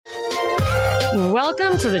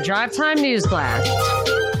Welcome to the Drive Time News Blast.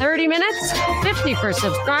 30 minutes, 50 for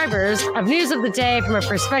subscribers of news of the day from a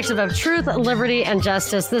perspective of truth, liberty, and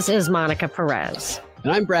justice. This is Monica Perez.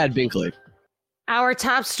 And I'm Brad Binkley. Our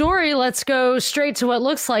top story, let's go straight to what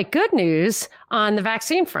looks like good news on the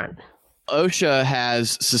vaccine front. OSHA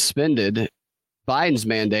has suspended Biden's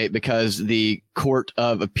mandate because the Court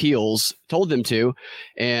of Appeals told them to,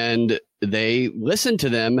 and they listened to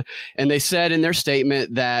them. And they said in their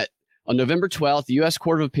statement that on November 12th, the U.S.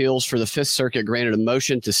 Court of Appeals for the Fifth Circuit granted a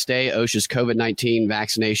motion to stay OSHA's COVID-19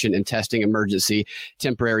 vaccination and testing emergency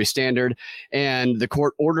temporary standard. And the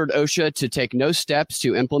court ordered OSHA to take no steps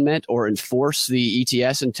to implement or enforce the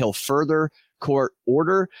ETS until further court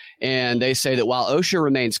order. And they say that while OSHA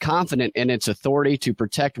remains confident in its authority to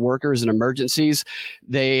protect workers in emergencies,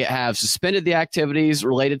 they have suspended the activities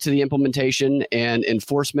related to the implementation and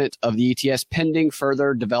enforcement of the ETS pending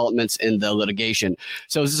further developments in the litigation.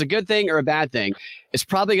 So is this a good thing or a bad thing? It's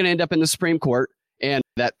probably going to end up in the Supreme Court, and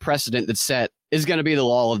that precedent that's set is going to be the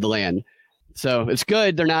law of the land. So it's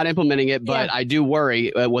good they're not implementing it, but I do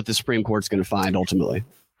worry what the Supreme Court's going to find ultimately.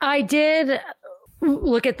 I did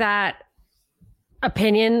look at that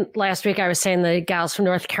opinion last week. I was saying the gals from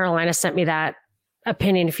North Carolina sent me that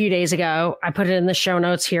opinion a few days ago. I put it in the show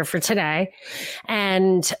notes here for today.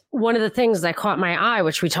 And one of the things that caught my eye,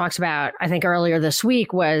 which we talked about, I think earlier this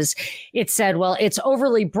week, was it said, well, it's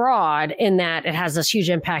overly broad in that it has this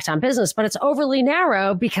huge impact on business, but it's overly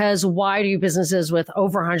narrow because why do businesses with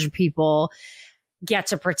over 100 people get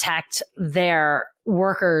to protect their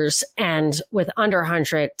workers and with under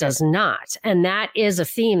 100 does not? And that is a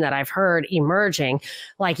theme that I've heard emerging.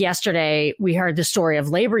 Like yesterday, we heard the story of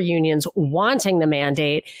labor unions wanting the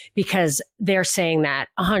mandate because they're saying that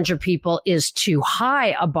 100 people is too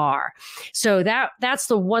high a bar. So that's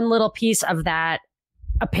the one little piece of that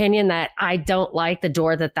opinion that I don't like, the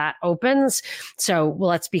door that opens. So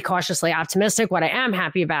let's be cautiously optimistic. What I am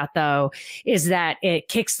happy about, though, is that it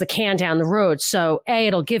kicks the can down the road. So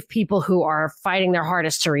it'll give people who are fighting their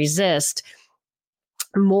hardest to resist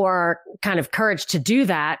more kind of courage to do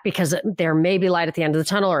that, because there may be light at the end of the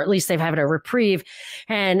tunnel, or at least they've had a reprieve.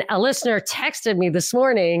 And a listener texted me this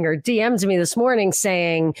morning or DM'd me this morning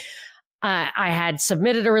saying, I had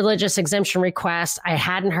submitted a religious exemption request. I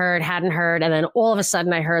hadn't heard. And then all of a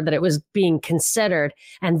sudden I heard that it was being considered.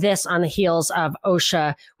 And this on the heels of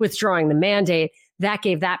OSHA withdrawing the mandate, that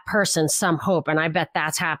gave that person some hope. And I bet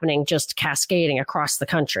that's happening just cascading across the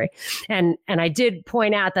country. And I did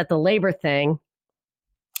point out that the labor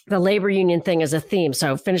union thing is a theme.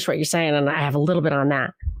 So finish what you're saying. And I have a little bit on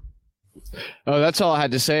that. Oh, that's all I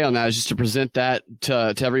had to say on that, is just to present that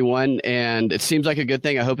to everyone. And it seems like a good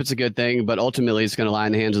thing. I hope it's a good thing, but ultimately it's going to lie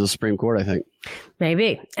in the hands of the Supreme Court, I think.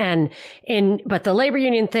 Maybe. But the labor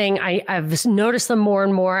union thing, I've noticed them more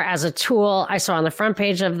and more as a tool. I saw on the front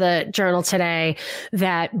page of the Journal today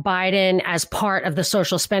that Biden, as part of the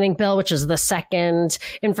social spending bill, which is the second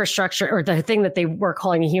infrastructure, or the thing that they were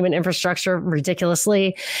calling a human infrastructure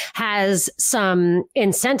ridiculously, has some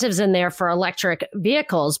incentives in there for electric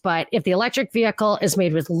vehicles. But if the electric vehicle is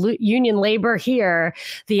made with union labor here,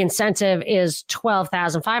 the incentive is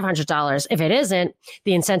 $12,500. If it isn't,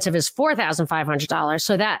 the incentive is $4,500.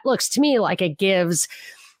 So that looks to me like it gives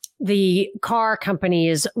the car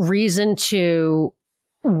companies reason to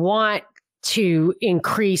want to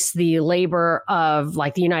increase the labor of,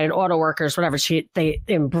 like, the United Auto Workers, whatever. They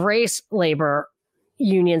embrace labor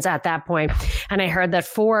unions at that point. And I heard that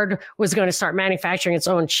Ford was going to start manufacturing its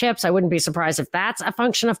own chips. I wouldn't be surprised if that's a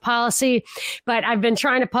function of policy. But I've been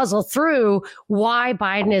trying to puzzle through why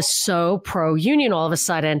Biden is so pro-union all of a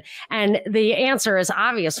sudden. And the answer is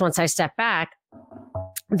obvious once I step back,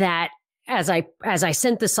 that as I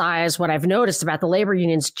synthesize what I've noticed about the labor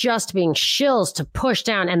unions just being shills to push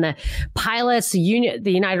down, and the pilots, the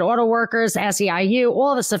United Auto Workers, SEIU,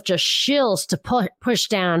 all this stuff just shills to push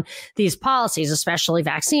down these policies, especially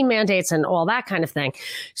vaccine mandates and all that kind of thing.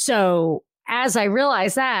 So as I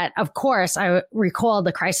realized that, of course, I recalled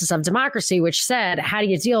the crisis of democracy, which said, how do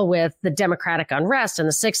you deal with the democratic unrest in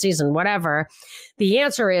the 60s and whatever? The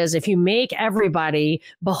answer is, if you make everybody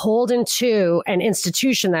beholden to an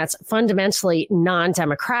institution that's fundamentally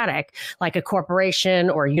non-democratic, like a corporation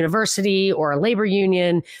or a university or a labor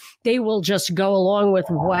union, they will just go along with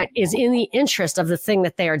what is in the interest of the thing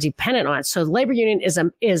that they are dependent on. So the labor union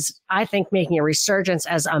is, I think, making a resurgence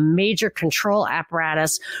as a major control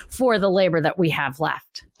apparatus for the labor that we have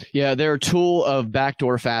left. Yeah, they're a tool of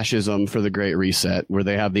backdoor fascism for the Great Reset, where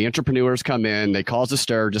they have the entrepreneurs come in, they cause a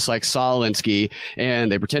stir, just like Saul Alinsky,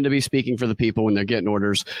 and they pretend to be speaking for the people when they're getting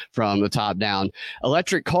orders from the top down.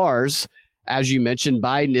 Electric cars as you mentioned,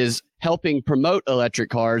 Biden is helping promote electric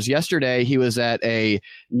cars. Yesterday, he was at a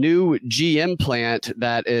new GM plant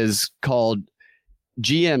that is called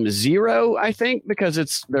GM Zero, I think, because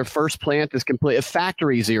it's their first plant is complete.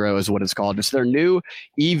 Factory Zero is what it's called. It's their new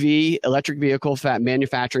EV, electric vehicle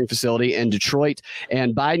manufacturing facility in Detroit.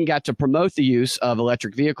 And Biden got to promote the use of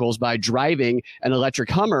electric vehicles by driving an electric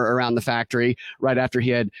Hummer around the factory right after he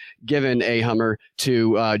had given a Hummer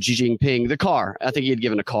to Xi Jinping, the car. I think he had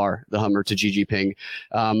given the Hummer to Xi Jinping.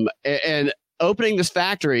 And opening this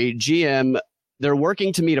factory, GM, they're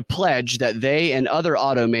working to meet a pledge that they and other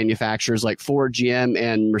auto manufacturers like Ford, GM,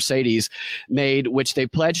 and Mercedes made, which they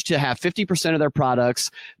pledged to have 50% of their products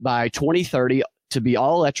by 2030 to be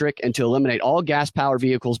all electric and to eliminate all gas-powered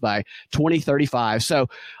vehicles by 2035. So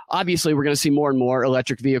obviously, we're going to see more and more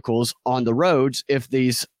electric vehicles on the roads if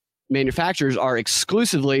these manufacturers are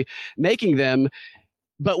exclusively making them.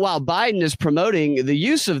 But while Biden is promoting the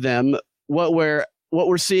use of them, what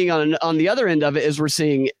we're seeing on the other end of it is we're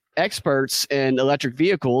seeing experts in electric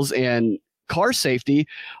vehicles and car safety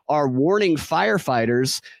are warning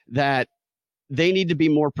firefighters that they need to be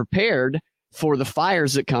more prepared for the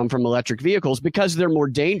fires that come from electric vehicles because they're more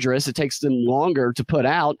dangerous. It takes them longer to put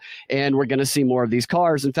out, and we're going to see more of these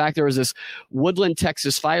cars. In fact, there was this Woodland,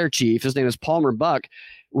 Texas fire chief. His name is Palmer Buck,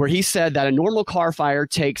 where he said that a normal car fire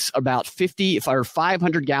takes about 50 or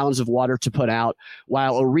 500 gallons of water to put out,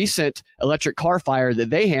 while a recent electric car fire that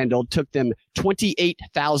they handled took them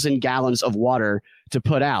 28,000 gallons of water to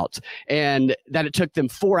put out, and that it took them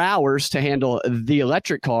 4 hours to handle the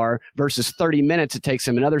electric car versus 30 minutes it takes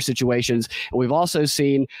them in other situations. And we've also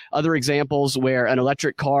seen other examples where an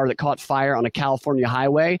electric car that caught fire on a California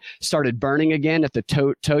highway started burning again at the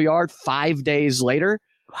tow yard 5 days later.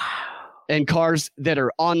 Wow. And cars that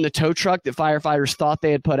are on the tow truck that firefighters thought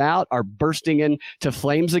they had put out are bursting into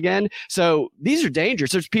flames again. So these are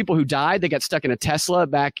dangerous. There's people who died. They got stuck in a Tesla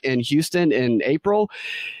back in Houston in April.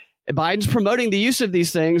 Biden's promoting the use of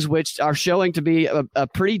these things, which are showing to be a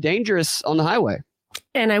pretty dangerous on the highway.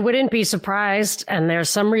 And I wouldn't be surprised, and there's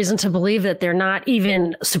some reason to believe that they're not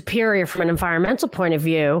even superior from an environmental point of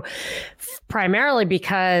view, primarily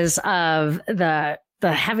because of the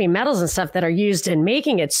heavy metals and stuff that are used in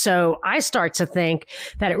making it. So I start to think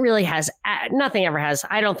that it really has, nothing ever has.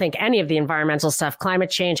 I don't think any of the environmental stuff, climate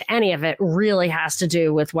change, any of it really has to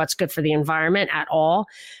do with what's good for the environment at all.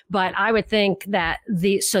 But I would think that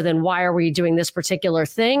so then why are we doing this particular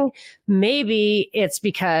thing? Maybe it's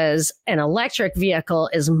because an electric vehicle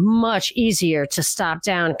is much easier to stop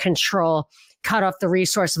down, control, cut off the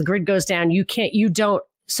resource. The grid goes down.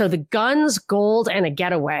 So the guns, gold, and a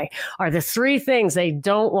getaway are the three things they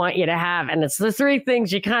don't want you to have. And it's the three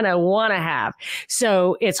things you kind of want to have.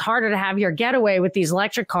 So it's harder to have your getaway with these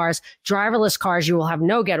electric cars. Driverless cars, you will have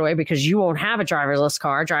no getaway because you won't have a driverless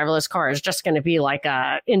car. Driverless car is just going to be like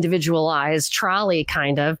a individualized trolley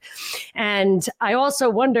kind of. And I also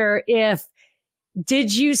wonder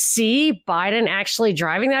did you see Biden actually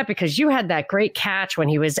driving that? Because you had that great catch when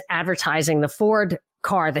he was advertising the Ford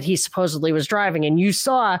car that he supposedly was driving, and you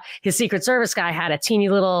saw his Secret Service guy had a teeny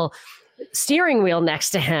little steering wheel next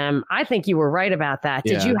to him. I think you were right about that.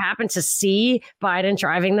 Yeah. Did you happen to see Biden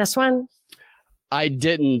driving this one? I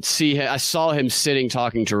didn't see him. I saw him sitting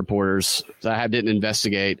talking to reporters. I didn't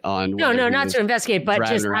investigate on. No, not to investigate, but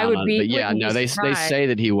just I would be. But yeah, no, they say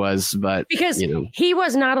that he was, but because he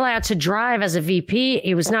was not allowed to drive as a VP.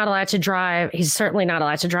 He was not allowed to drive. He's certainly not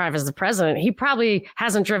allowed to drive as the president. He probably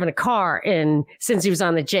hasn't driven a car since he was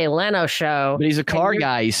on the Jay Leno show. But he's a car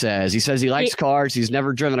guy. He says he likes cars. He's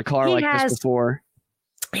never driven a car like this before.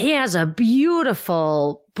 He has a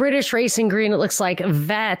beautiful British racing green, it looks like,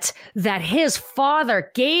 Vet that his father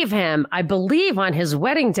gave him, I believe, on his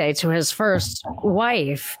wedding day to his first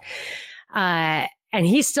wife. And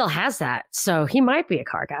he still has that. So he might be a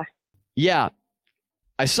car guy. Yeah.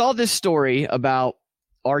 I saw this story about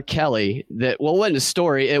R. Kelly it wasn't a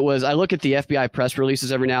story. It was, I look at the FBI press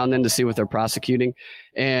releases every now and then to see what they're prosecuting.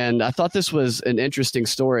 And I thought this was an interesting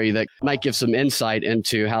story that might give some insight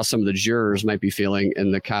into how some of the jurors might be feeling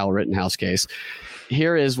in the Kyle Rittenhouse case.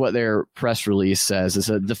 Here is what their press release says. It's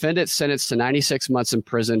a defendant sentenced to 96 months in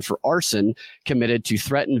prison for arson committed to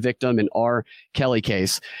threatened victim in R. Kelly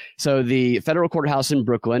case. So the federal courthouse in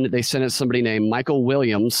Brooklyn, they sentenced somebody named Michael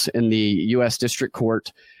Williams in the U.S. District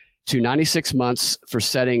Court to 96 months for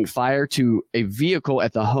setting fire to a vehicle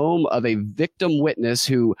at the home of a victim witness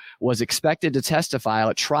who was expected to testify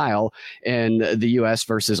at trial in the U.S.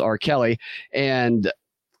 versus R. Kelly. And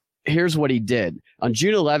here's what he did. On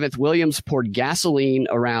June 11th, Williams poured gasoline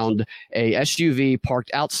around a SUV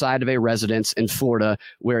parked outside of a residence in Florida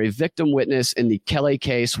where a victim witness in the Kelly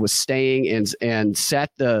case was staying and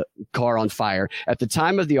set the car on fire. At the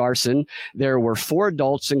time of the arson, there were 4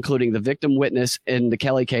 adults, including the victim witness in the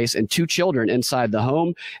Kelly case, and 2 children inside the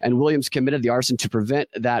home. And Williams committed the arson to prevent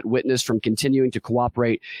that witness from continuing to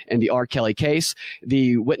cooperate in the R. Kelly case.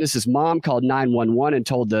 The witness's mom called 911 and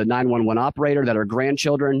told the 911 operator that her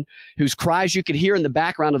grandchildren, whose cries you could hear in the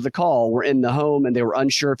background of the call, were in the home, and they were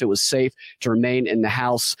unsure if it was safe to remain in the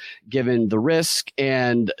house given the risk.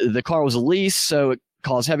 And the car was a lease, so it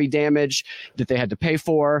caused heavy damage that they had to pay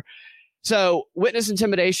for. So witness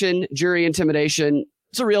intimidation, jury intimidation,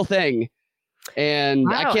 it's a real thing. And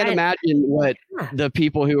wow, I can't imagine what the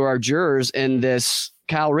people who are jurors in this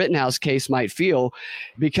Kyle Rittenhouse case might feel,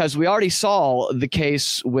 because we already saw the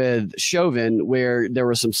case with Chauvin where there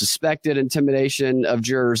was some suspected intimidation of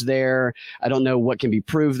jurors there. I don't know what can be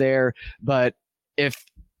proved there, but if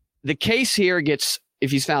the case here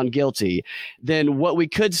if he's found guilty, then what we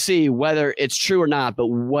could see, whether it's true or not, but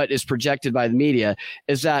what is projected by the media,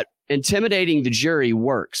 is that intimidating the jury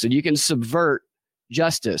works, and you can subvert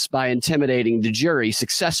justice by intimidating the jury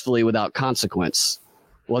successfully without consequence.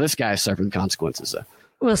 Well, this guy suffered consequences, though.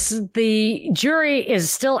 Well, the jury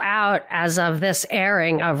is still out as of this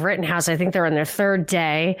airing of Rittenhouse. I think they're on their 3rd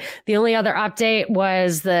day. The only other update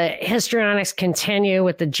was the histrionics continue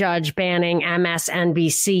with the judge banning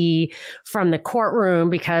MSNBC from the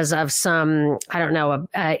courtroom because of some, I don't know,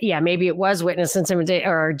 maybe it was witness intimidation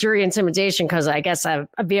or jury intimidation, because I guess a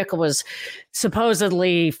vehicle was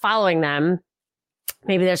supposedly following them.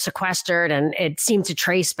 Maybe they're sequestered, and it seemed to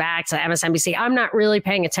trace back to MSNBC. I'm not really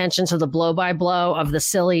paying attention to the blow-by-blow of the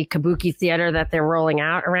silly kabuki theater that they're rolling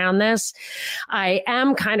out around this. I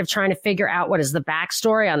am kind of trying to figure out what is the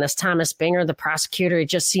backstory on this Thomas Binger, the prosecutor. It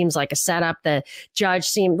just seems like a setup. The judge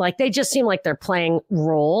seemed like they're playing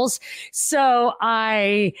roles. So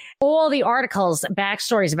all the articles,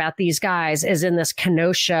 backstories about these guys is in this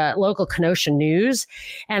local Kenosha news.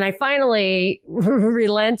 And I finally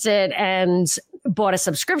relented and bought a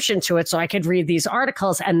subscription to it so I could read these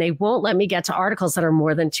articles, and they won't let me get to articles that are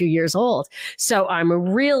more than 2 years old. So I'm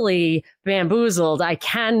really bamboozled. I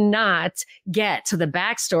cannot get to the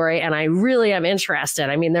backstory, and I really am interested.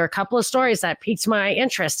 I mean, there are a couple of stories that piqued my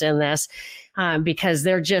interest in this because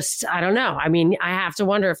they're just, I don't know. I mean, I have to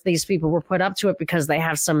wonder if these people were put up to it because they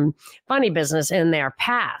have some funny business in their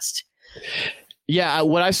past. Yeah,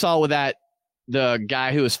 what I saw with that, the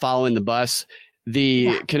guy who was following the bus,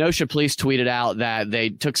 Kenosha police tweeted out that they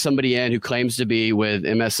took somebody in who claims to be with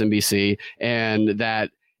MSNBC, and that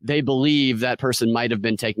they believe that person might have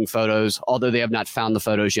been taking photos, although they have not found the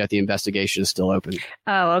photos yet. The investigation is still open.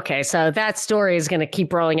 Oh, okay. So that story is going to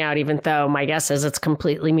keep rolling out, even though my guess is it's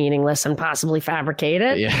completely meaningless and possibly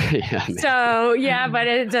fabricated. Yeah. So, but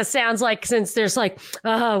it just sounds like, since there's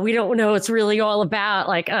we don't know what it's really all about,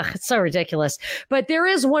 it's so ridiculous. But there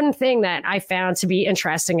is one thing that I found to be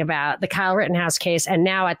interesting about the Kyle Rittenhouse case, and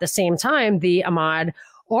now at the same time, the Ahmaud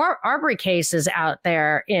Arbery case is out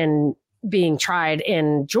there being tried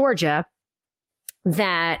in Georgia,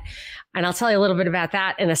 and I'll tell you a little bit about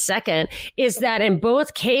that in a second, is that in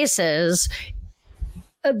both cases,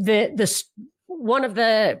 one of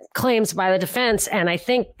the claims by the defense, and I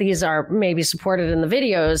think these are maybe supported in the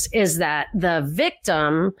videos, is that the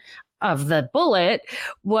victim of the bullet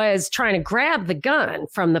was trying to grab the gun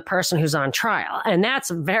from the person who's on trial. And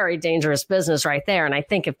that's a very dangerous business right there. And I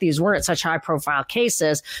think if these weren't such high profile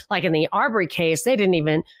cases, like in the Arbery case, they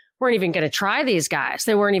weren't even going to try these guys.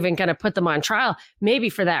 They weren't even going to put them on trial. Maybe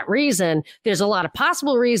for that reason. There's a lot of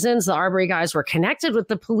possible reasons. The Arbery guys were connected with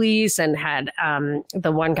the police and had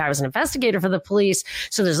the one guy was an investigator for the police.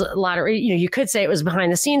 So there's a lot of, you could say it was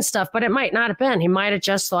behind the scenes stuff, but it might not have been. He might have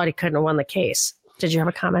just thought he couldn't have won the case. Did you have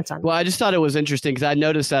a comment on that? Well, I just thought it was interesting because I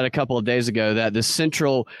noticed that a couple of days ago, that the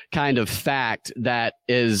central kind of fact that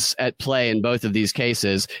is at play in both of these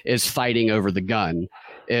cases is fighting over the gun.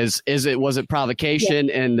 Was it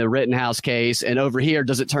provocation in the Rittenhouse case? And over here,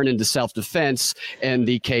 does it turn into self-defense in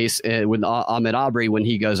the case with Ahmaud Arbery when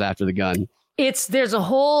he goes after the gun? There's a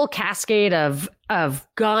whole cascade of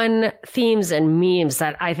gun themes and memes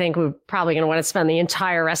that I think we're probably going to want to spend the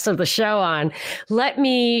entire rest of the show on. Let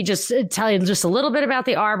me just tell you just a little bit about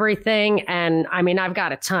the Arbery thing. And I mean, I've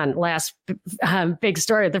got a ton. Last big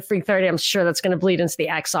story at the Freak 30, I'm sure that's going to bleed into the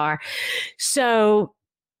XR. So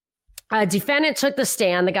A defendant took the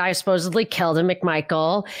stand. The guy supposedly killed him,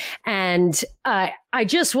 McMichael. And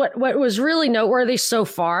what was really noteworthy so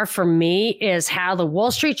far for me is how the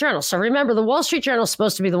Wall Street Journal. So remember, the Wall Street Journal is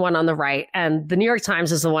supposed to be the one on the right, and the New York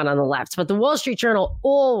Times is the one on the left. But the Wall Street Journal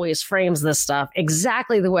always frames this stuff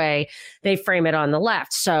exactly the way they frame it on the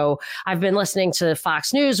left. So I've been listening to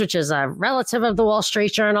Fox News, which is a relative of the Wall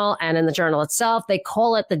Street Journal, and in the Journal itself, they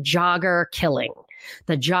call it the jogger killing.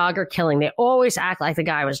 The jogger killing. They always act like the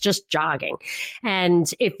guy was just jogging. And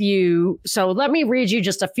so let me read you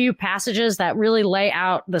just a few passages that really lay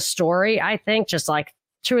out the story, I think, just like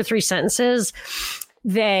 2 or 3 sentences.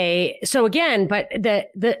 The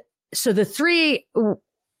three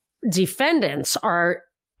defendants are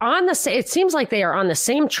it seems like they are on the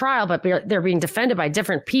same trial, but they're being defended by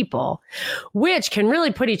different people, which can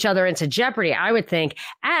really put each other into jeopardy, I would think.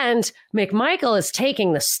 And McMichael is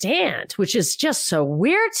taking the stand, which is just so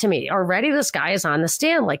weird to me. Already this guy is on the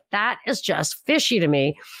stand. Like, that is just fishy to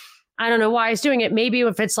me. I don't know why he's doing it. Maybe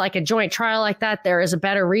if it's like a joint trial like that, there is a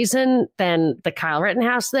better reason than the Kyle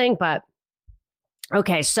Rittenhouse thing. But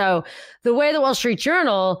okay, so the way the Wall Street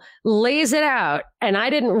Journal lays it out, and I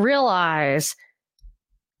didn't realize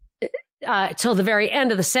till the very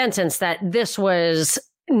end of the sentence that this was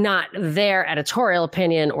not their editorial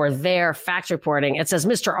opinion or their fact reporting. It says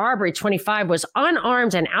Mr. Arbery, 25, was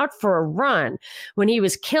unarmed and out for a run when he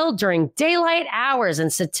was killed during daylight hours in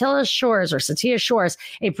Satia Shores,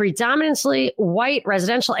 a predominantly white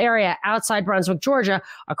residential area outside Brunswick, Georgia,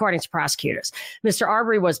 according to prosecutors. Mr.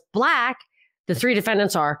 Arbery was black. The 3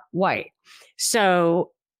 defendants are white.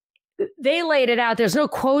 So they laid it out. There's no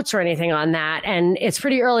quotes or anything on that. And it's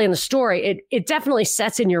pretty early in the story. It definitely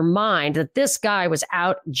sets in your mind that this guy was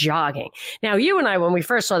out jogging. Now, you and I, when we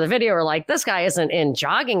first saw the video, were like, this guy isn't in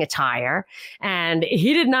jogging attire. And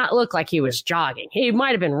he did not look like he was jogging. He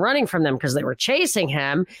might have been running from them because they were chasing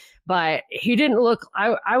him, but he didn't look,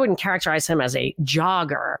 I wouldn't characterize him as a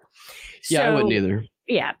jogger. Yeah, I wouldn't either.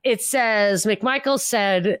 Yeah. It says, McMichael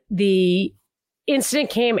said the incident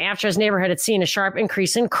came after his neighborhood had seen a sharp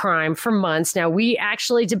increase in crime for months. Now, we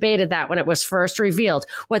actually debated that when it was first revealed.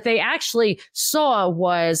 What they actually saw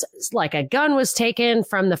was like a gun was taken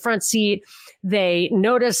from the front seat. They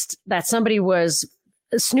noticed that somebody was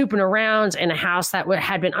snooping around in a house that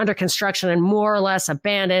had been under construction and more or less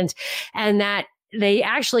abandoned, and that they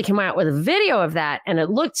actually came out with a video of that. And it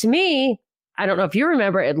looked to me, I don't know if you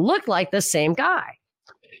remember, it looked like the same guy.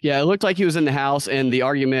 Yeah, it looked like he was in the house, and the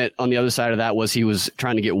argument on the other side of that was he was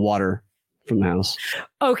trying to get water from the house.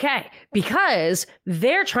 Okay, because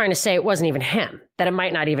they're trying to say it wasn't even him, that it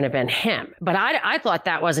might not even have been him. But I thought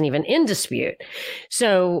that wasn't even in dispute.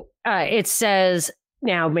 So it says,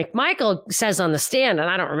 now McMichael says on the stand, and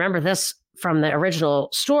I don't remember this from the original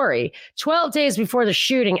story, 12 days before the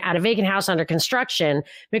shooting at a vacant house under construction,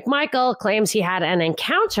 McMichael claims he had an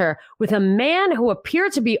encounter with a man who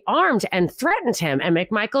appeared to be armed and threatened him. And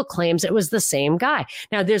McMichael claims it was the same guy.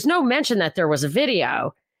 Now, there's no mention that there was a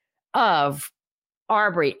video of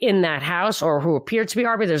Arbery in that house or who appeared to be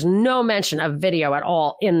Arbery. There's no mention of video at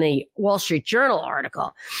all in the Wall Street Journal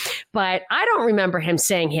article. But I don't remember him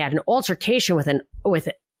saying he had an altercation with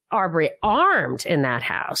Arbery armed in that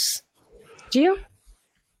house. Do you?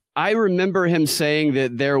 I remember him saying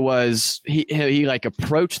that there was, he like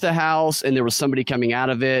approached the house and there was somebody coming out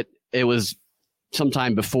of it. It was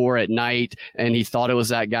sometime before at night and he thought it was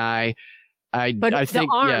that guy. I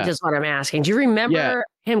think armed is what I'm asking. Do you remember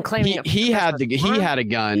him claiming he had a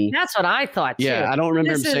gun? That's what I thought too. Yeah, I don't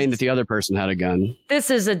remember him saying that the other person had a gun.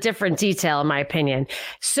 This is a different detail in my opinion.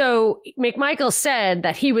 So McMichael said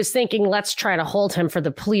that he was thinking, let's try to hold him for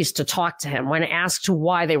the police to talk to him when asked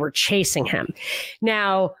why they were chasing him.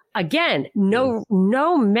 Now, again,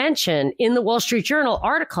 no mention in the Wall Street Journal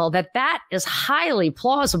article that is highly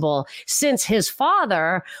plausible since his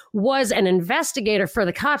father was an investigator for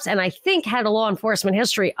the cops and I think had a law enforcement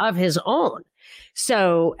history of his own.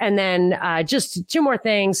 So, and then just 2 more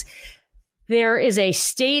things. There is a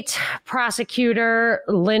state prosecutor,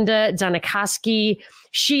 Linda Donikoski.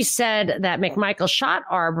 She said that McMichael shot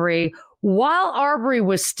Arbery while Arbery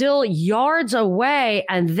was still yards away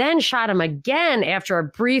and then shot him again after a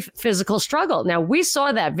brief physical struggle. Now, we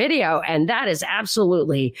saw that video, and that is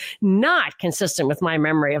absolutely not consistent with my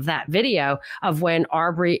memory of that video of when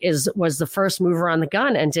Arbery was the first mover on the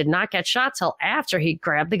gun and did not get shot till after he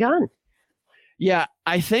grabbed the gun. Yeah,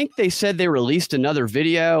 I think they said they released another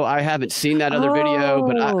video. I haven't seen that other video,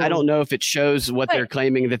 but I don't know if it shows what they're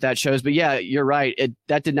claiming that shows. But yeah, you're right.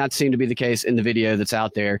 That did not seem to be the case in the video that's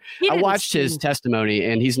out there. I watched his testimony,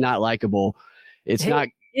 and he's not likable. It's not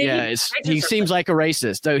He seems like a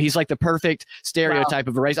racist. So he's like the perfect stereotype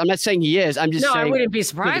of a racist. I'm not saying he is. I'm just saying. I wouldn't be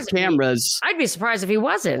surprised. Cameras. I'd be surprised if he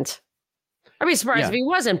wasn't. I'd be surprised if he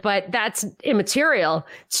wasn't, but that's immaterial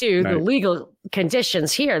to the legal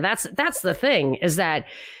conditions here. That's the thing, is that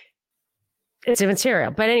it's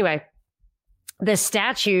immaterial. But anyway, the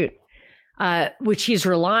statute, which he's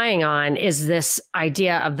relying on, is this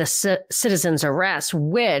idea of the citizen's arrest,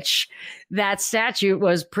 which that statute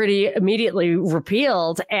was pretty immediately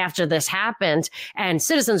repealed after this happened. And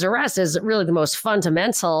citizen's arrest is really the most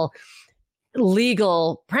fundamental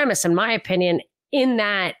legal premise, in my opinion, in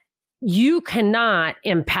that you cannot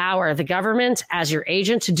empower the government as your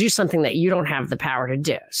agent to do something that you don't have the power to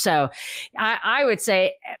do. So I would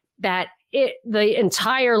say that the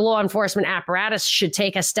entire law enforcement apparatus should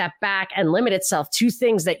take a step back and limit itself to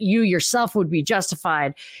things that you yourself would be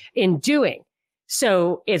justified in doing.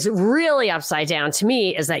 So it's really upside down to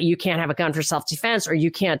me, is that you can't have a gun for self-defense, or you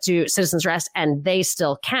can't do citizen's arrest, and they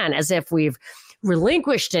still can, as if we've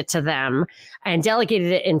relinquished it to them and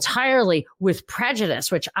delegated it entirely with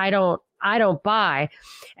prejudice, which I don't buy.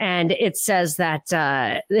 And it says that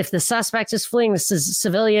if the suspect is fleeing, the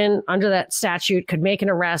civilian under that statute could make an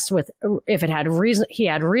arrest if he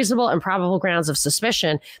had reasonable and probable grounds of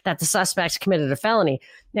suspicion that the suspect committed a felony.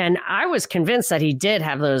 And I was convinced that he did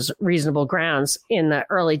have those reasonable grounds in the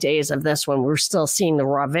early days of this, when we're still seeing the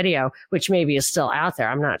raw video, which maybe is still out there.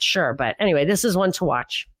 I'm not sure. But anyway, this is one to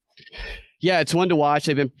watch. Yeah, it's one to watch.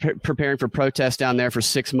 They've been preparing for protests down there for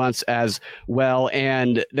 6 months as well.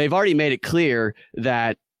 And they've already made it clear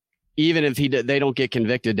that even if they don't get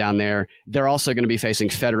convicted down there, they're also going to be facing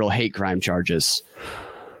federal hate crime charges,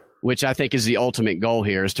 which I think is the ultimate goal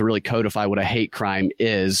here, is to really codify what a hate crime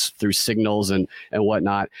is through signals and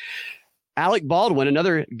whatnot. Alec Baldwin,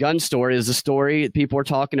 another gun story, is a story people are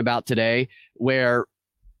talking about today, where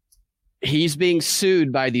he's being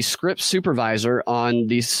sued by the script supervisor on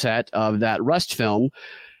the set of that Rust film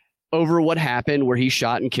over what happened, where he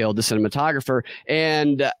shot and killed the cinematographer.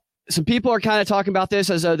 And some people are kind of talking about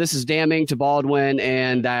this as though this is damning to Baldwin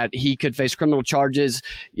and that he could face criminal charges,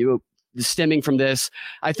 stemming from this.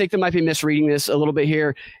 I think they might be misreading this a little bit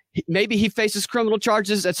here. Maybe he faces criminal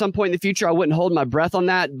charges at some point in the future. I wouldn't hold my breath on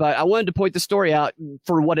that, but I wanted to point the story out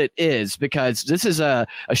for what it is, because this is a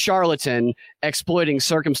charlatan exploiting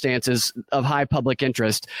circumstances of high public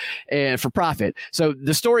interest and for profit. So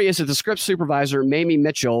the story is that the script supervisor, Mamie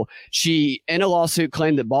Mitchell, she, in a lawsuit,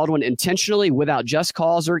 claimed that Baldwin intentionally, without just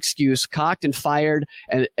cause or excuse, cocked and fired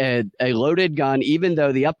a loaded gun, even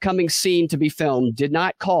though the upcoming scene to be filmed did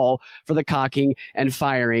not call for the cocking and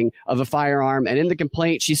firing of a firearm. And in the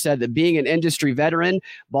complaint, she said that, being an industry veteran,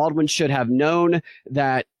 Baldwin should have known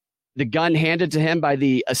that the gun handed to him by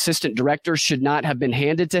the assistant director should not have been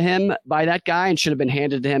handed to him by that guy, and should have been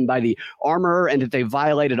handed to him by the armorer, and that they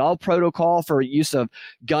violated all protocol for use of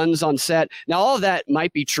guns on set. Now, all of that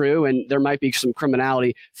might be true, and there might be some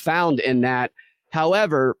criminality found in that.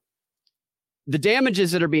 However, the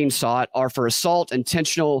damages that are being sought are for assault,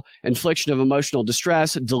 intentional infliction of emotional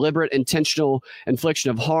distress, deliberate intentional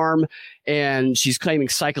infliction of harm. And she's claiming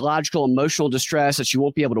psychological, emotional distress, that she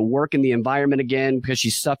won't be able to work in the environment again because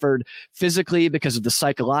she suffered physically because of the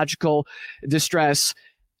psychological distress.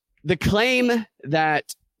 The claim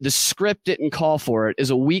that the script didn't call for it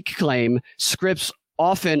is a weak claim. Scripts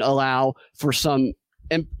often allow for some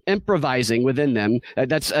improvising within them.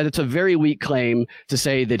 That's a very weak claim to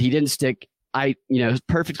say that he didn't stick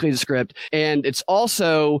perfectly the script. And it's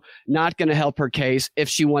also not going to help her case if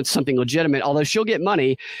she wants something legitimate, although she'll get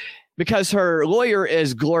money, because her lawyer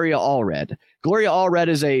is Gloria Allred. Gloria Allred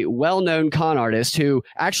is a well-known con artist who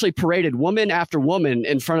actually paraded woman after woman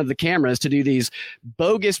in front of the cameras to do these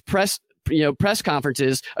bogus press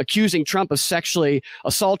conferences accusing Trump of sexually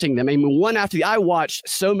assaulting them. I mean, one after the, I watched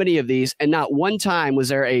so many of these, and not one time was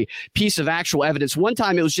there a piece of actual evidence. One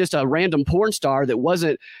time it was just a random porn star that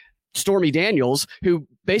wasn't Stormy Daniels, who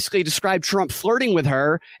basically described Trump flirting with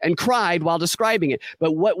her and cried while describing it.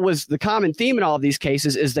 But what was the common theme in all of these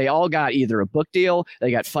cases is they all got either a book deal,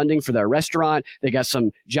 they got funding for their restaurant, they got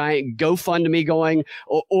some giant GoFundMe going,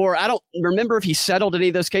 or I don't remember if he settled any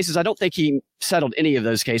of those cases. I don't think he settled any of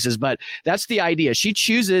those cases, but that's the idea. She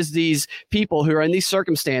chooses these people who are in these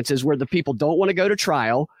circumstances where the people don't want to go to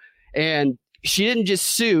trial, and she didn't just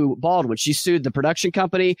sue Baldwin. She sued the production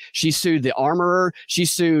company. She sued the armorer. She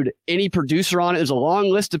sued any producer on it. There's a long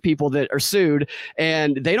list of people that are sued,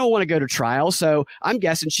 and they don't want to go to trial. So I'm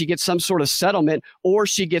guessing she gets some sort of settlement, or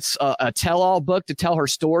she gets a tell-all book to tell her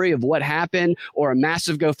story of what happened, or a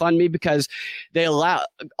massive GoFundMe, because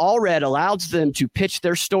Allred allows them to pitch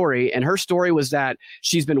their story. And her story was that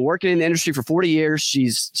she's been working in the industry for 40 years.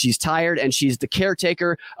 She's tired, and she's the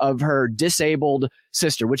caretaker of her disabled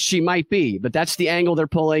sister, which she might be, but that's the angle they're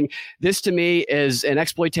pulling. This to me is an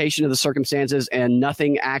exploitation of the circumstances, and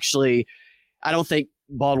nothing actually, I don't think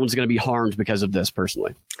Baldwin's going to be harmed because of this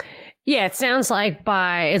personally. Yeah, it sounds like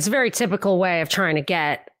it's a very typical way of trying to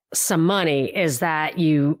get some money is that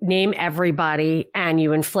you name everybody and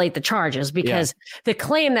you inflate the charges, because the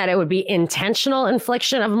claim that it would be intentional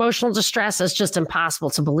infliction of emotional distress is just impossible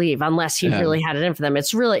to believe unless he really had it in for them.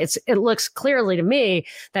 It looks clearly to me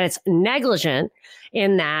that it's negligent,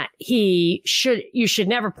 in that you should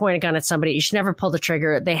never point a gun at somebody. You should never pull the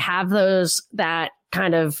trigger. They have that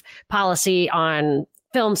kind of policy on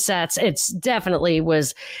film sets. It's definitely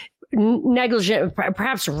was negligent,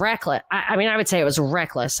 perhaps reckless. I mean, I would say it was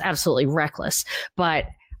reckless, absolutely reckless, but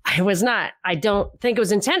I don't think it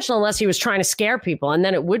was intentional unless he was trying to scare people, and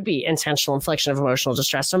then it would be intentional infliction of emotional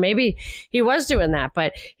distress. So maybe he was doing that,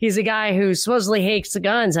 but he's a guy who supposedly hates the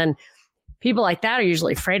guns, and people like that are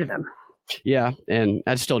usually afraid of them. Yeah, and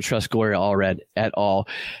I just don't trust Gloria Allred at all.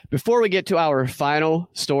 Before we get to our final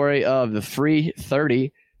story of the Free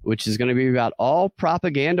 30, which is going to be about all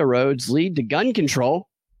propaganda roads lead to gun control,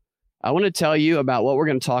 I want to tell you about what we're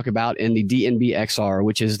going to talk about in the DNB XR,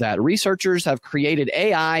 which is that researchers have created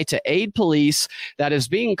AI to aid police that is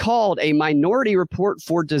being called a minority report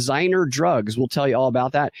for designer drugs. We'll tell you all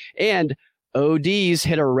about that. And ODs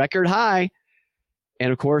hit a record high.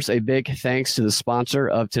 And of course, a big thanks to the sponsor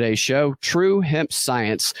of today's show, True Hemp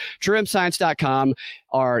Science. TrueHempScience.com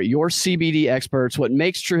are your CBD experts. What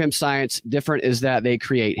makes True Hemp Science different is that they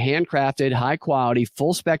create handcrafted, high-quality,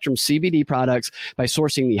 full-spectrum CBD products by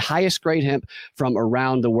sourcing the highest grade hemp from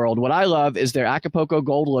around the world. What I love is their Acapulco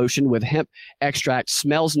Gold Lotion with hemp extract.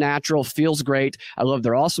 Smells natural, feels great. I love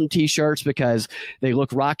their awesome T-shirts because they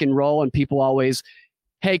look rock and roll, and people always,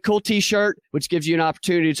 hey, cool T-shirt, which gives you an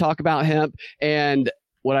opportunity to talk about hemp. And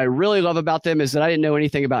what I really love about them is that I didn't know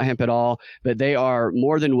anything about hemp at all, but they are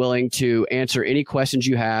more than willing to answer any questions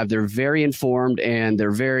you have. They're very informed, and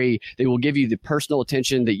they will give you the personal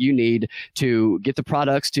attention that you need to get the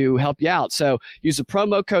products to help you out. So use the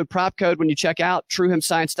promo code PropCode when you check out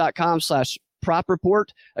TrueHempScience.com/PropReport.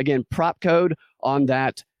 Again, prop code on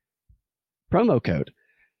that promo code.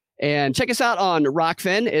 And check us out on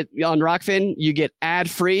Rockfin. On Rockfin, you get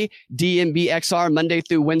ad-free DNB XR Monday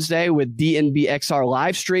through Wednesday with DNB XR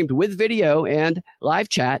live streamed with video and live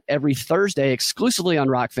chat every Thursday exclusively on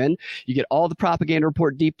Rockfin. You get all the Propaganda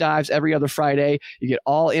Report deep dives every other Friday. You get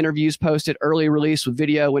all interviews posted early release with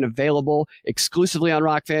video when available exclusively on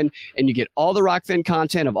Rockfin. And you get all the Rockfin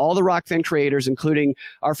content of all the Rockfin creators, including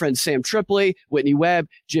our friends Sam Tripoli, Whitney Webb,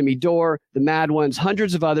 Jimmy Dore, the Mad Ones,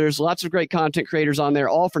 hundreds of others. Lots of great content creators on there,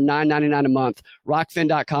 all for $9.99 a month.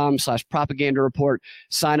 Rockfin.com/propaganda report.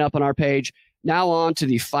 Sign up on our page. Now on to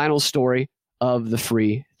the final story of the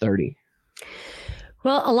Free 30.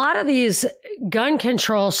 Well, a lot of these gun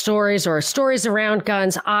control stories or stories around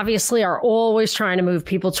guns obviously are always trying to move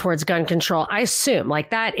people towards gun control. I assume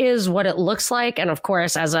that is what it looks like. And of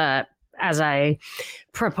course, as a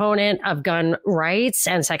proponent of gun rights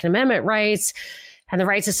and Second Amendment rights and the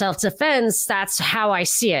rights of self-defense, that's how I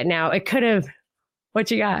see it. Now, it could have,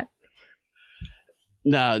 what you got?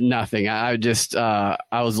 No, nothing. I just, I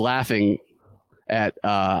was laughing at,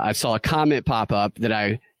 I saw a comment pop up that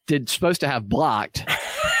I supposed to have blocked.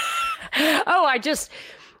 It's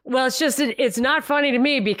not funny to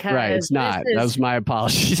me because. Right, it's not. That was my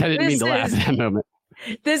apologies. I didn't mean to laugh at that moment.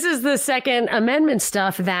 This is the Second Amendment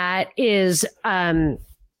stuff that is,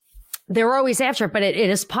 they're always after it, but it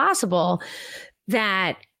is possible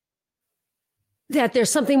that there's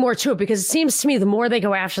something more to it, because it seems to me the more they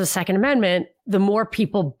go after the Second Amendment, the more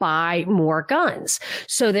people buy more guns.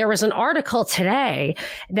 So there was an article today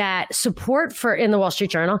that in the Wall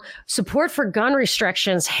Street Journal, support for gun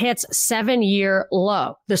restrictions hits 7-year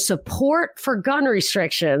low. The support for gun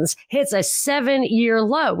restrictions hits a 7-year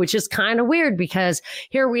low, which is kind of weird because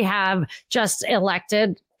here we have just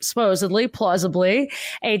elected, supposedly, plausibly,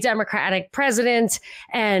 a Democratic president,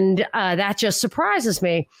 and that just surprises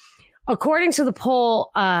me. According to the poll,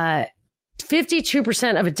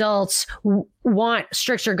 52% of adults want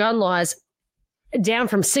stricter gun laws, down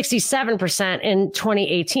from 67% in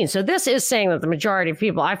 2018. So this is saying that the majority of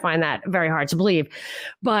people, I find that very hard to believe.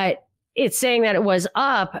 But it's saying that it was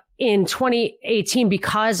up in 2018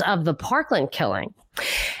 because of the Parkland killing.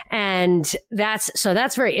 And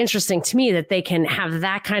that's very interesting to me that they can have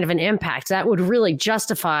that kind of an impact. That would really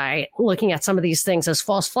justify looking at some of these things as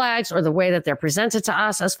false flags, or the way that they're presented to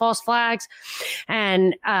us as false flags.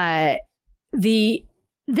 And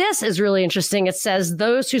this is really interesting. It says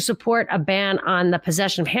those who support a ban on the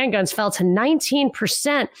possession of handguns fell to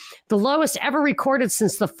 19%, the lowest ever recorded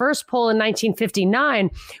since the first poll in 1959,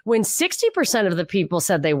 when 60% of the people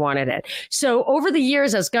said they wanted it. So over the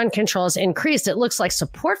years, as gun control has increased, it looks like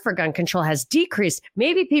support for gun control has decreased.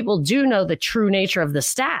 Maybe people do know the true nature of the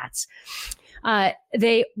stats.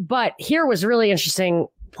 But here was really interesting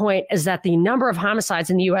point is that the number of homicides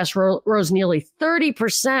in the U.S. rose nearly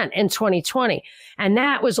 30% in 2020. And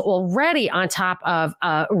that was already on top of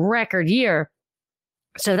a record year.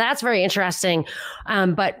 So that's very interesting.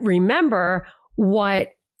 But remember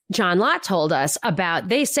what John Lott told us about,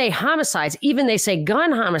 they say homicides, even they say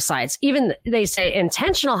gun homicides, even they say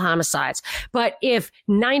intentional homicides. But if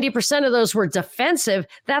 90% of those were defensive,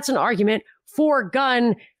 that's an argument for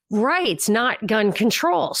gun rights, not gun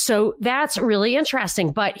control. So that's really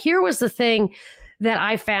interesting. But here was the thing that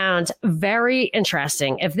I found very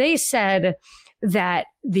interesting. If they said that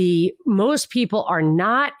the most people are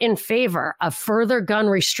not in favor of further gun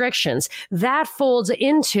restrictions, that folds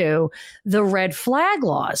into the red flag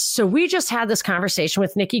laws. So we just had this conversation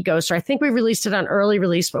with Nikki Ghoster. I think we released it on early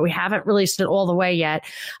release, but we haven't released it all the way yet.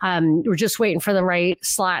 We're just waiting for the right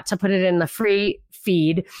slot to put it in the free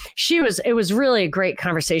feed. It was really a great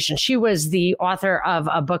conversation. She was the author of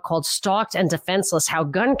a book called Stalked and Defenseless: How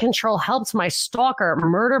Gun Control Helped My Stalker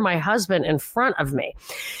Murder My Husband in Front of Me.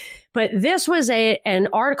 But this was an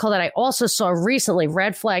article that I also saw recently,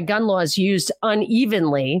 red flag gun laws used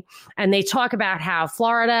unevenly. And they talk about how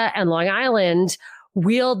Florida and Long Island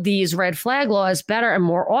wield these red flag laws better and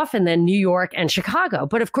more often than New York and Chicago.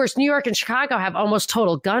 But of course, New York and Chicago have almost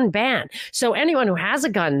total gun ban. So anyone who has a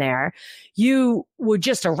gun there, you would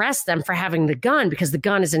just arrest them for having the gun because the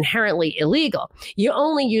gun is inherently illegal. You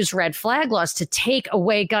only use red flag laws to take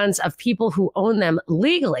away guns of people who own them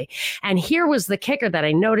legally. And here was the kicker that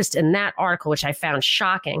I noticed in that article, which I found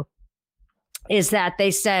shocking, is that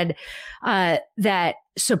they said that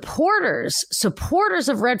supporters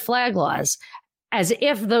of red flag laws, as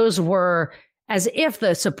if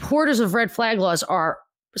the supporters of red flag laws are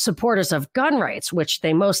supporters of gun rights, which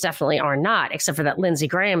they most definitely are not, except for that Lindsey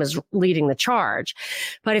Graham is leading the charge.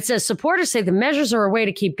 But it says supporters say the measures are a way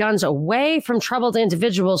to keep guns away from troubled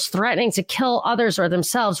individuals threatening to kill others or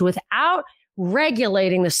themselves without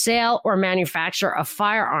regulating the sale or manufacture of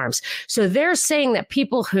firearms. So they're saying that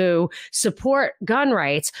people who support gun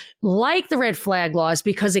rights like the red flag laws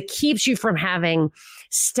because it keeps you from having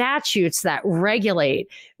statutes that regulate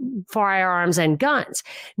firearms and guns.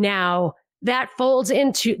 Now, that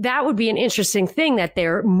would be an interesting thing, that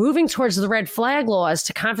they're moving towards the red flag laws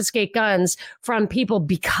to confiscate guns from people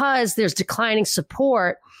because there's declining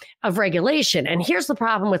support of regulation. And here's the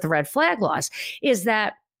problem with the red flag laws is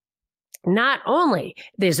that not only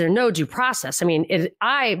is there no due process. I mean,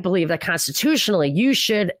 I believe that constitutionally,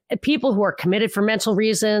 people who are committed for mental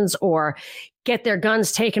reasons or get their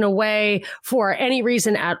guns taken away for any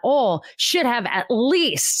reason at all should have at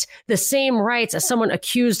least the same rights as someone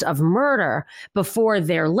accused of murder before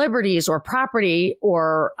their liberties or property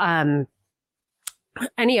or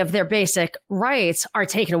any of their basic rights are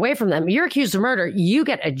taken away from them. You're accused of murder, you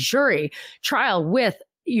get a jury trial with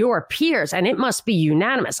your peers, and it must be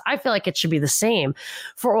unanimous. I feel like it should be the same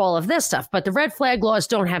for all of this stuff. But the red flag laws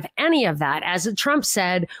don't have any of that. As Trump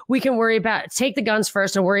said, we can take the guns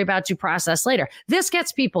first and worry about due process later. This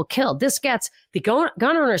gets people killed. This gets the gun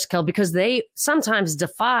owners killed because they sometimes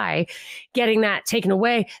defy getting that taken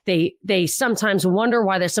away. They sometimes wonder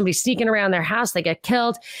why there's somebody sneaking around their house. They get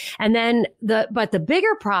killed. And then but the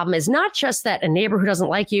bigger problem is not just that a neighbor who doesn't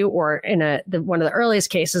like you, or in one of the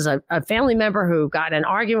earliest cases, a family member who got in an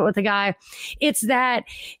argument with a guy. It's that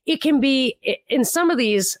it can be, in some of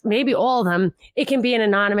these, maybe all of them, it can be an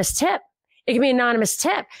anonymous tip. It can be an anonymous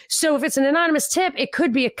tip. So if it's an anonymous tip, it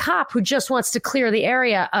could be a cop who just wants to clear the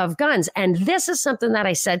area of guns. And this is something that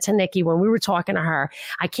I said to Nikki when we were talking to her.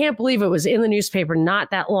 I can't believe it was in the newspaper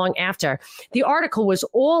not that long after. The article was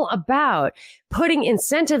all about putting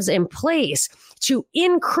incentives in place to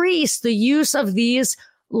increase the use of these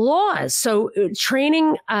laws. So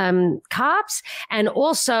training cops and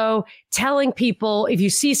also telling people, if you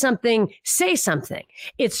see something, say something.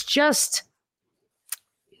 It's just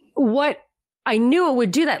what I knew it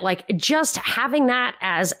would do that. Like, just having that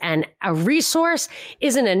as a resource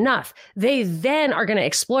isn't enough. They then are going to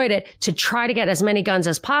exploit it to try to get as many guns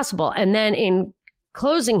as possible. And then in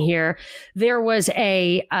closing here, there was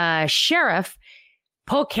a sheriff,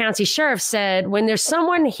 Polk County Sheriff said, when there's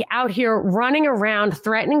someone out here running around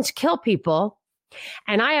threatening to kill people,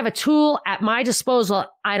 and I have a tool at my disposal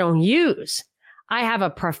I don't use, I have a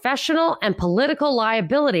professional and political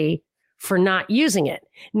liability for not using it.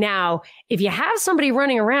 Now, if you have somebody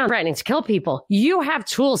running around threatening to kill people, you have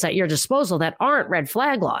tools at your disposal that aren't red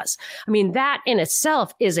flag laws. I mean, that in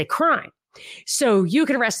itself is a crime. So you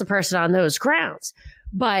can arrest the person on those grounds.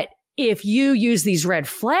 But if you use these red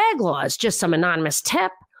flag laws, just some anonymous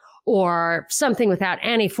tip or something without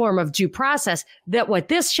any form of due process, that what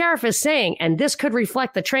this sheriff is saying, and this could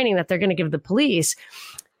reflect the training that they're going to give the police,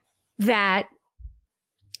 that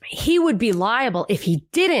he would be liable if he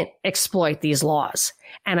didn't exploit these laws.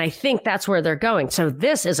 And I think that's where they're going. So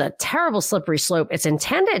this is a terrible slippery slope. It's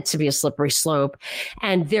intended to be a slippery slope.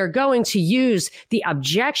 And they're going to use the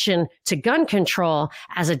objection to gun control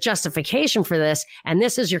as a justification for this. And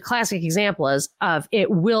this is your classic example of it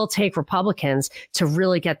will take Republicans to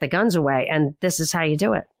really get the guns away. And this is how you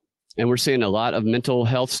do it. And we're seeing a lot of mental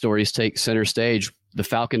health stories take center stage. The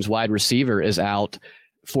Falcons wide receiver is out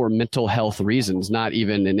for mental health reasons, not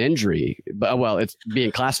even an injury, but well, it's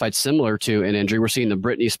being classified similar to an injury. We're seeing the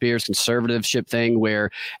Britney Spears conservativeship thing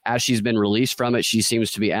where as she's been released from it, she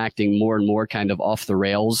seems to be acting more and more kind of off the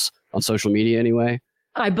rails on social media anyway.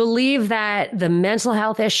 I believe that the mental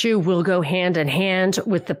health issue will go hand in hand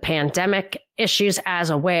with the pandemic issues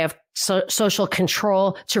as a way of social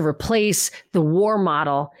control to replace the war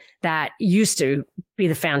model that used to be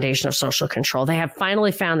the foundation of social control. They have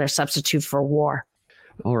finally found their substitute for war.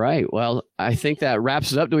 All right. Well, I think that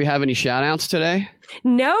wraps it up. Do we have any shout outs today?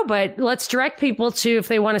 No, but let's direct people to, if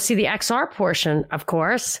they want to see the XR portion, of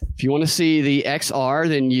course. If you want to see the XR,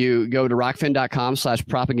 then you go to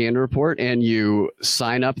rockfin.com/propaganda report and you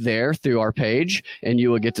sign up there through our page and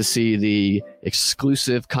you will get to see the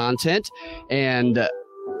exclusive content and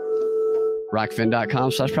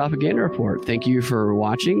rockfin.com/propaganda report. Thank you for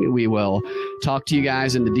watching. We will talk to you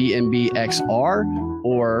guys in the DNB XR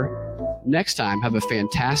or next time. Have a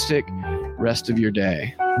fantastic rest of your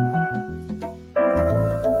day.